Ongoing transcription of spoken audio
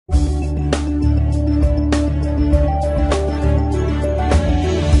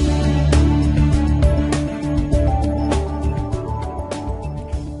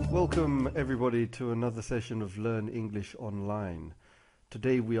to another session of Learn English Online.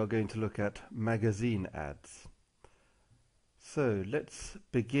 Today we are going to look at magazine ads. So let's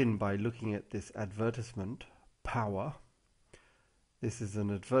begin by looking at this advertisement, Power. This is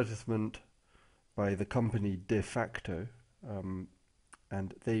an advertisement by the company De Facto,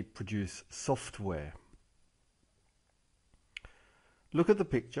 and they produce software. Look at the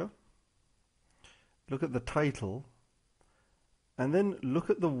picture, look at the title, and then look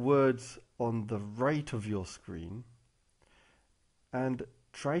at the words on the right of your screen and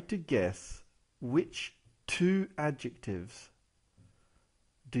try to guess which two adjectives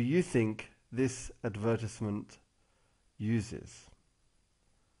do you think this advertisement uses.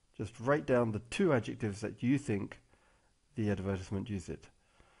 Just write down the two adjectives that you think the advertisement uses.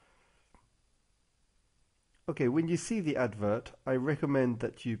 Okay, when you see the advert, I recommend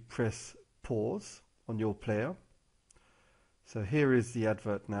that you press pause on your player. So here is the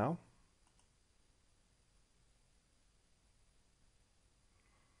advert now.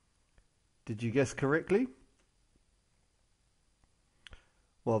 Did you guess correctly?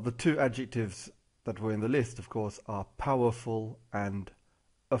 Well, the two adjectives that were in the list, of course, are powerful and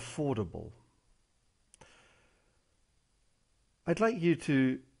affordable. I'd like you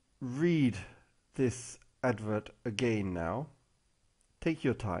to read this advert again now. Take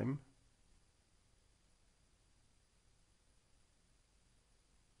your time.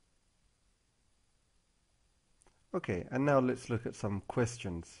 Okay, and now let's look at some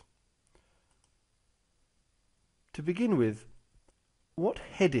questions. To begin with, what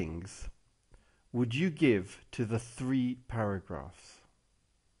headings would you give to the 3 paragraphs?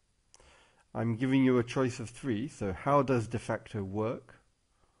 I'm giving you a choice of 3, so how does de facto work?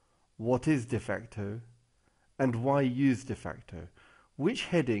 What is de facto? And why use de facto? Which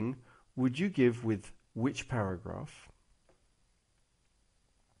heading would you give with which paragraph?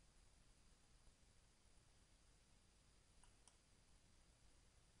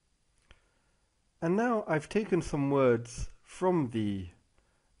 And now I've taken some words from the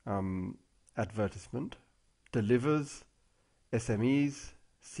advertisement: delivers, SMEs,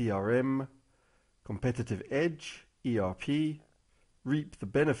 CRM, competitive edge, ERP, reap the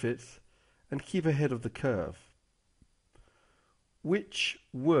benefits, and keep ahead of the curve. Which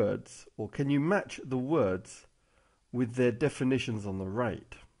words, or can you match the words with their definitions on the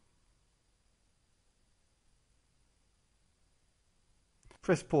right?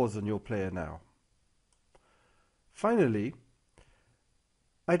 Press pause on your player now. Finally,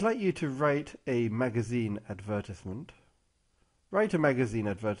 I'd like you to write a magazine advertisement. Write a magazine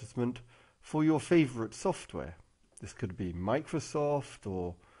advertisement for your favorite software. This could be Microsoft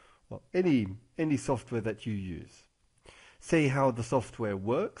or any software that you use. Say how the software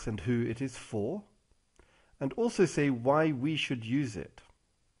works and who it is for, and also say why we should use it.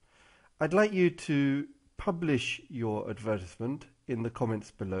 I'd like you to publish your advertisement in the comments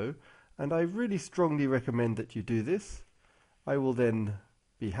below, and I really strongly recommend that you do this. I will then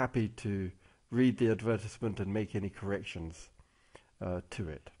be happy to read the advertisement and make any corrections to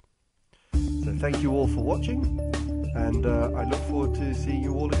it. So thank you all for watching, and I look forward to seeing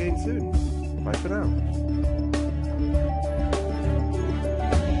you all again soon. Bye for now.